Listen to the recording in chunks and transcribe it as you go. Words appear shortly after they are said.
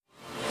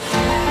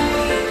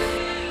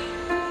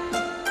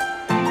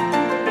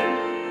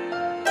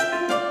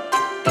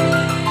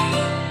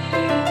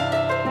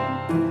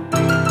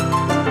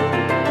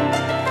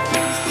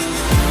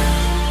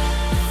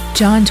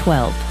John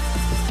 12.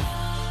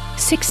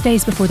 6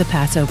 days before the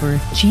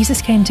Passover,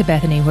 Jesus came to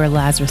Bethany where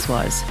Lazarus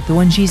was, the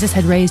one Jesus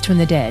had raised from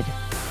the dead.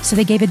 So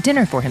they gave a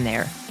dinner for him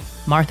there.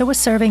 Martha was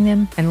serving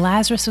them, and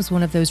Lazarus was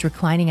one of those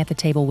reclining at the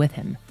table with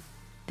him.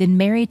 Then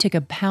Mary took a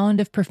pound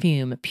of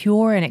perfume,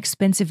 pure and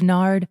expensive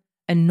nard,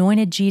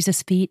 anointed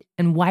Jesus' feet,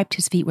 and wiped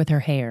his feet with her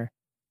hair.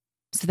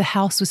 So the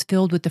house was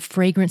filled with the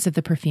fragrance of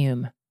the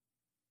perfume.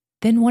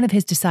 Then one of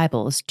his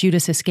disciples,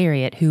 Judas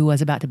Iscariot, who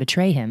was about to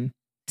betray him,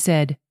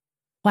 said,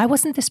 "Why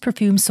wasn't this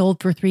perfume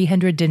sold for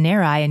 300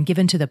 denarii and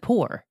given to the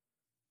poor?"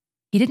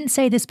 He didn't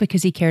say this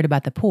because he cared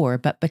about the poor,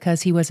 but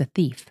because he was a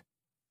thief.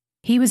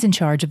 He was in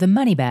charge of the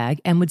money bag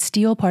and would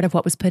steal part of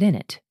what was put in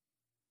it.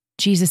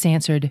 Jesus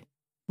answered,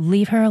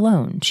 "Leave her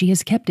alone. She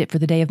has kept it for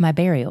the day of my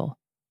burial.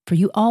 For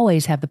you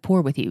always have the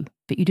poor with you,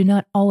 but you do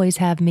not always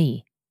have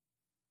me."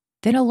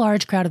 Then a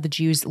large crowd of the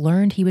Jews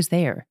learned he was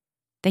there.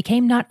 They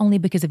came not only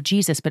because of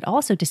Jesus, but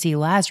also to see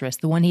Lazarus,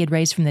 the one he had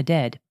raised from the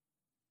dead.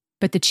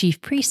 But the chief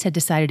priests had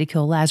decided to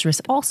kill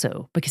Lazarus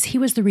also, because he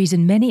was the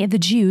reason many of the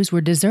Jews were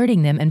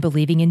deserting them and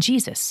believing in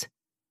Jesus.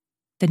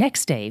 The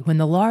next day, when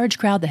the large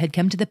crowd that had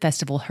come to the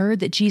festival heard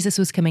that Jesus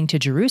was coming to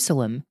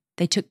Jerusalem,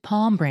 they took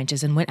palm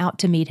branches and went out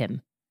to meet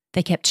him.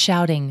 They kept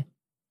shouting,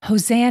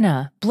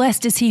 "Hosanna!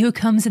 Blessed is he who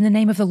comes in the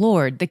name of the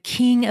Lord, the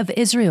King of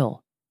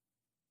Israel!"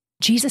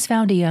 Jesus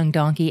found a young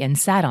donkey and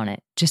sat on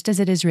it, just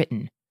as it is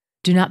written,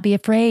 "Do not be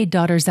afraid,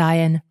 daughter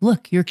Zion.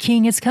 Look, your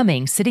king is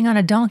coming, sitting on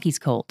a donkey's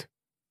colt."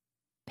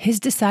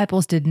 His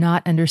disciples did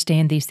not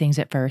understand these things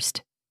at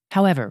first.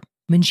 However,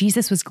 when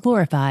Jesus was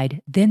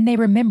glorified, then they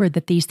remembered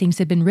that these things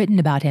had been written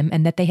about him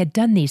and that they had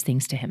done these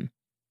things to him.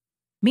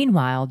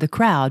 Meanwhile, the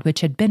crowd,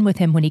 which had been with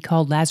him when he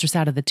called Lazarus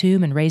out of the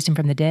tomb and raised him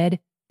from the dead,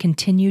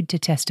 continued to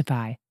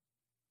testify.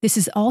 This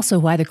is also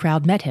why the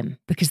crowd met him,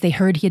 because they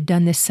heard he had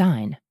done this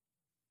sign.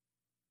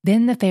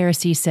 Then the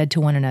Pharisees said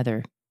to one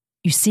another,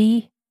 "You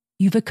see,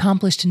 you've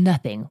accomplished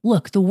nothing.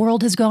 Look, the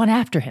world has gone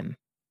after him."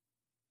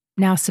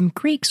 Now some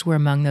Greeks were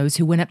among those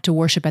who went up to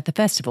worship at the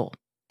festival.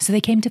 So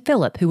they came to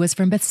Philip, who was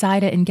from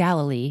Bethsaida in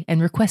Galilee,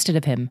 and requested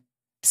of him,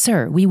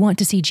 "Sir, we want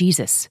to see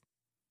Jesus."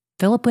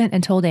 Philip went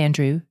and told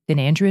Andrew, then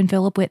Andrew and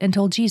Philip went and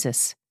told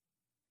Jesus.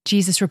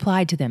 Jesus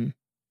replied to them,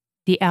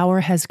 "The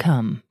hour has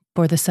come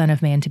for the Son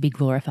of Man to be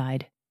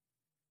glorified.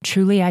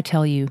 Truly I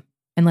tell you,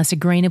 unless a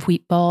grain of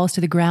wheat falls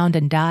to the ground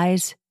and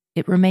dies,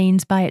 it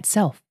remains by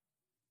itself.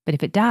 But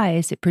if it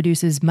dies, it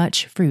produces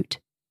much fruit.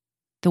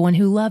 The one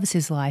who loves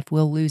his life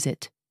will lose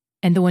it,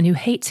 and the one who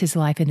hates his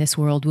life in this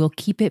world will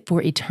keep it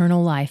for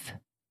eternal life.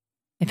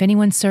 If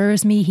anyone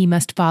serves me, he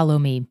must follow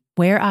me.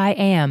 Where I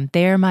am,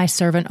 there my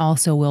servant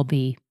also will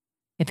be.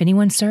 If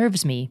anyone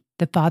serves me,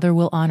 the Father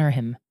will honor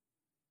him.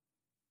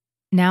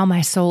 Now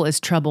my soul is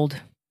troubled.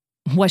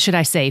 What should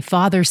I say?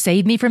 Father,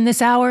 save me from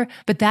this hour?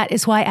 But that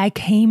is why I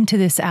came to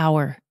this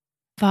hour.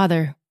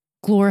 Father,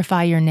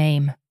 glorify your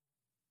name."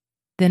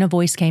 Then a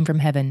voice came from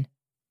heaven,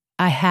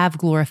 "I have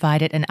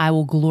glorified it, and I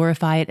will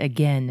glorify it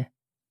again."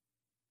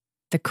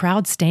 The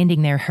crowd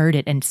standing there heard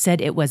it and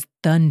said it was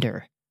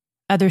thunder.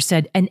 Others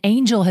said, "An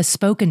angel has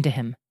spoken to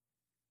him."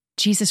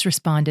 Jesus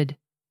responded,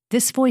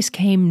 "This voice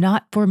came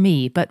not for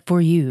me, but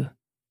for you.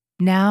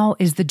 Now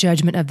is the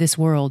judgment of this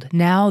world.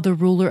 Now the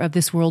ruler of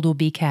this world will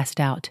be cast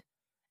out.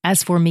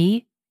 As for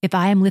me, if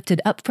I am lifted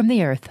up from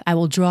the earth, I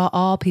will draw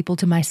all people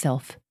to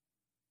myself."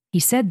 He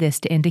said this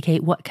to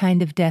indicate what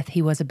kind of death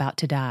he was about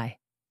to die.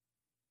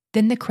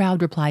 Then the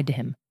crowd replied to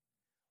him,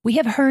 "We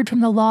have heard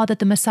from the law that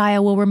the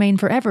Messiah will remain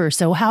forever,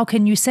 so how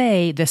can you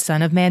say, 'The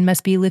Son of Man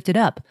must be lifted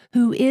up'?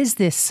 Who is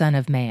this Son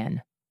of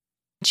Man?"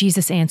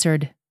 Jesus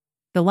answered,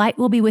 "The light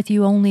will be with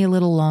you only a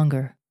little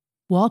longer.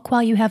 Walk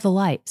while you have the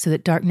light, so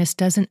that darkness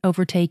doesn't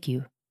overtake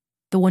you.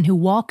 The one who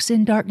walks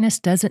in darkness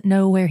doesn't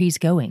know where he's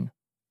going.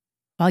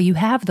 While you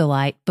have the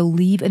light,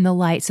 believe in the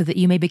light so that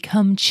you may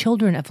become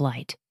children of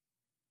light."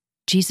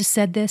 Jesus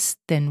said this,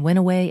 then went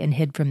away and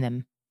hid from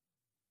them.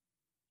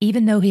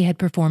 Even though he had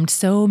performed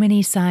so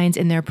many signs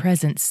in their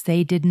presence,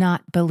 they did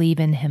not believe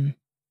in him.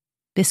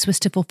 This was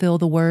to fulfill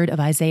the word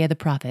of Isaiah the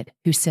prophet,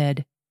 who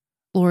said,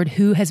 "Lord,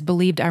 who has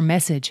believed our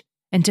message,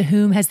 and to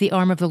whom has the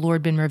arm of the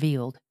Lord been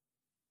revealed?"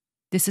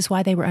 This is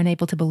why they were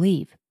unable to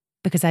believe,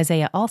 because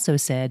Isaiah also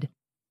said,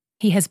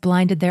 "He has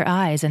blinded their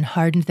eyes and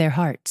hardened their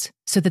hearts,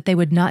 so that they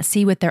would not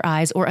see with their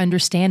eyes or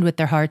understand with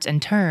their hearts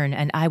and turn,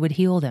 and I would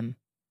heal them."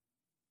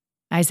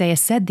 Isaiah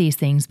said these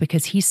things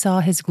because he saw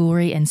his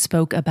glory and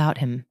spoke about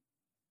him.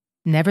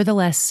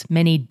 Nevertheless,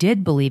 many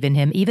did believe in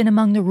him, even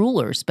among the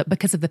rulers, but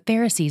because of the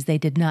Pharisees they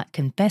did not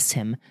confess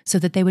him, so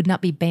that they would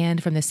not be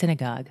banned from the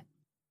synagogue.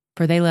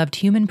 For they loved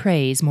human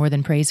praise more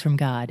than praise from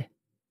God.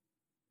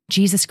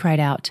 Jesus cried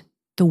out,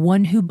 "The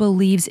one who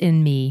believes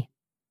in me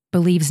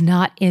believes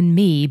not in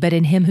me, but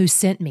in him who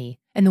sent me.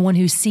 And the one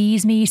who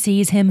sees me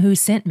sees him who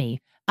sent me.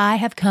 I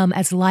have come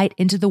as light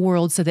into the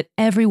world so that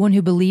everyone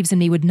who believes in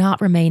me would not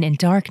remain in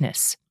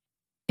darkness.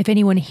 If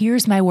anyone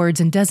hears my words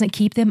and doesn't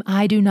keep them,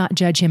 I do not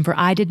judge him, for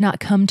I did not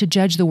come to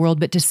judge the world,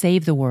 but to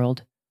save the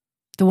world.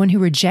 The one who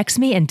rejects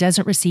me and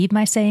doesn't receive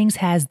my sayings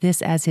has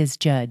this as his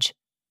judge.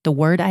 The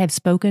word I have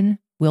spoken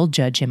will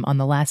judge him on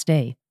the last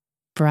day.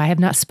 For I have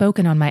not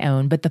spoken on my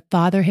own, but the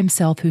Father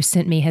himself who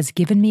sent me has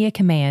given me a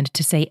command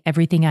to say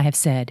everything I have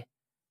said.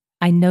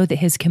 I know that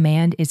his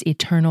command is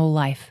eternal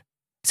life.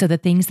 So the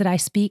things that I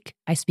speak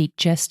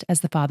just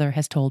as the Father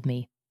has told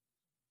me.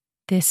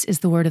 This is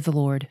the word of the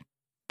Lord.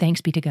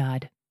 Thanks be to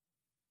God.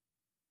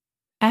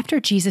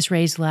 After Jesus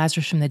raised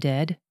Lazarus from the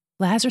dead,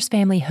 Lazarus'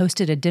 family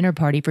hosted a dinner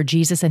party for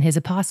Jesus and his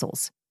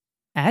apostles.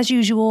 As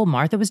usual,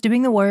 Martha was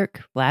doing the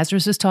work,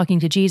 Lazarus was talking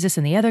to Jesus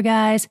and the other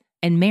guys,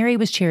 and Mary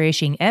was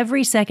cherishing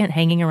every second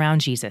hanging around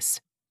Jesus.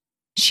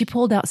 She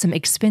pulled out some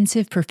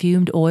expensive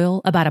perfumed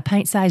oil, about a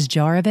pint-sized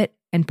jar of it,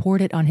 and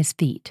poured it on his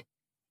feet.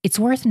 It's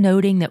worth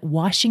noting that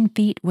washing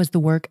feet was the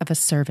work of a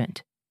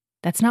servant.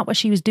 That's not what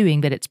she was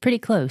doing, but it's pretty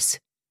close.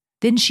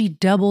 Then she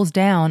doubles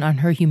down on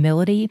her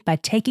humility by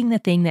taking the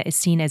thing that is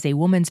seen as a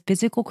woman's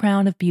physical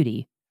crown of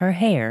beauty, her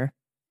hair,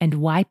 and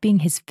wiping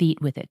his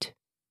feet with it.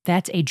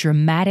 That's a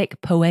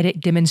dramatic, poetic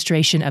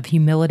demonstration of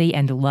humility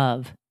and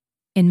love.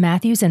 In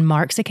Matthew's and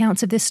Mark's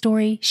accounts of this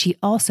story, she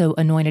also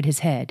anointed his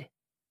head.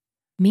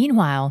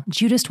 Meanwhile,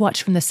 Judas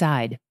watched from the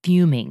side,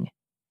 fuming.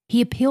 He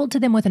appealed to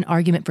them with an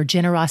argument for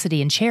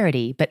generosity and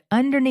charity, but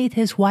underneath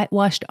his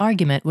whitewashed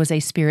argument was a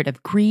spirit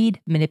of greed,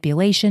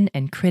 manipulation,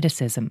 and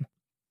criticism.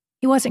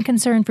 He wasn't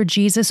concerned for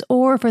Jesus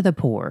or for the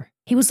poor.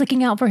 He was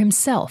looking out for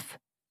himself.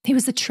 He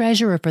was the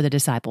treasurer for the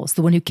disciples,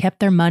 the one who kept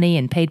their money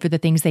and paid for the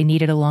things they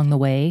needed along the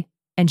way.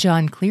 And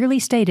John clearly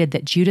stated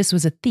that Judas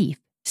was a thief,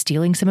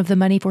 stealing some of the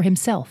money for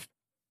himself.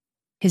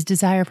 His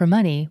desire for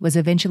money was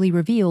eventually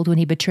revealed when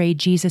he betrayed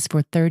Jesus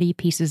for 30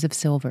 pieces of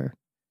silver.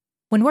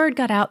 When word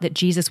got out that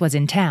Jesus was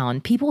in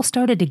town, people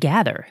started to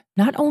gather,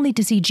 not only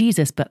to see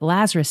Jesus, but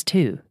Lazarus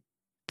too.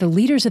 The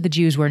leaders of the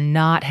Jews were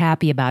not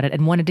happy about it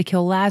and wanted to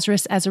kill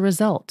Lazarus as a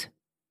result.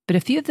 But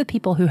a few of the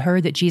people who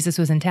heard that Jesus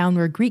was in town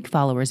were Greek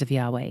followers of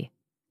Yahweh.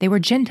 They were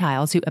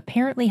Gentiles who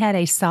apparently had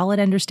a solid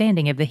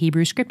understanding of the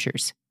Hebrew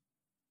Scriptures.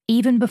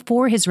 Even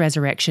before his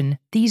resurrection,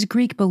 these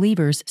Greek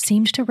believers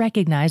seemed to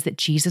recognize that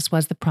Jesus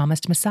was the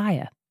promised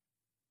Messiah.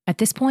 At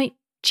this point,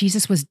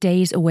 Jesus was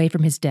days away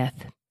from his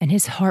death, and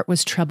his heart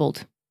was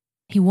troubled.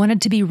 He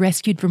wanted to be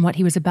rescued from what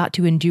he was about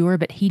to endure,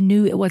 but he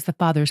knew it was the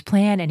Father's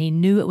plan, and he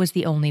knew it was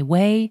the only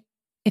way.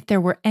 If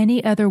there were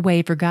any other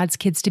way for God's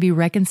kids to be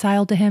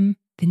reconciled to him,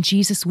 then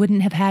Jesus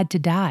wouldn't have had to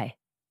die.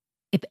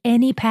 If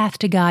any path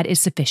to God is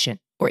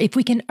sufficient, or if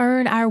we can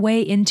earn our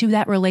way into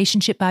that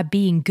relationship by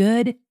being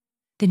good,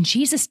 then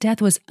Jesus'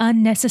 death was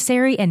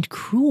unnecessary and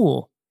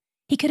cruel.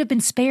 He could have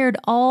been spared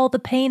all the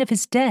pain of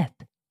his death.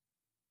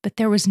 But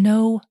there was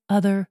no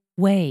other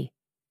way.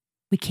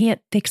 We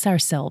can't fix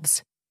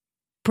ourselves.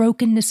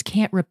 Brokenness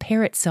can't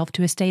repair itself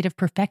to a state of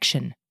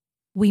perfection.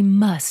 We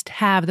must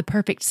have the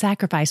perfect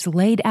sacrifice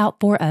laid out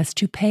for us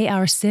to pay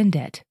our sin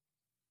debt.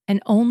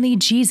 And only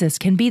Jesus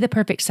can be the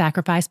perfect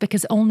sacrifice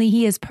because only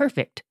he is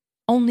perfect.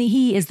 Only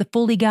he is the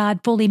fully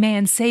God, fully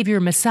man, Savior,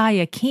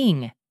 Messiah,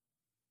 King.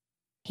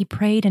 He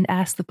prayed and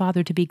asked the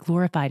Father to be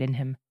glorified in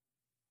him.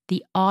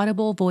 The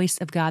audible voice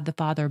of God the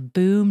Father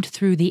boomed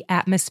through the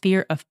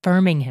atmosphere,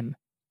 affirming him.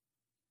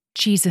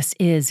 Jesus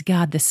is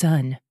God the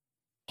Son.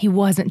 He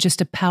wasn't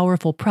just a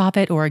powerful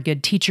prophet or a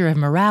good teacher of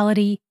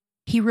morality.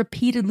 He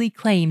repeatedly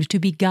claimed to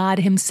be God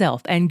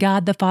himself, and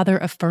God the Father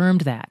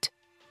affirmed that.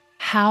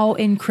 How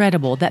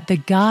incredible that the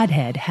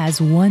Godhead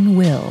has one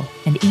will,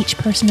 and each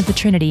person of the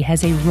Trinity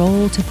has a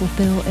role to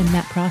fulfill in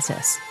that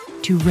process,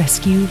 to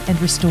rescue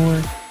and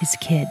restore his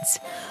kids.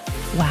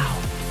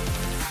 Wow.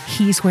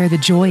 He's where the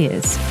joy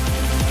is.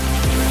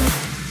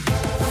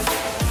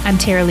 I'm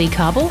Tara Lee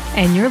Cobble,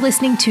 and you're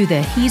listening to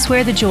the He's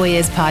Where the Joy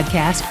Is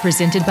podcast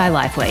presented by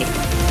Lifeway.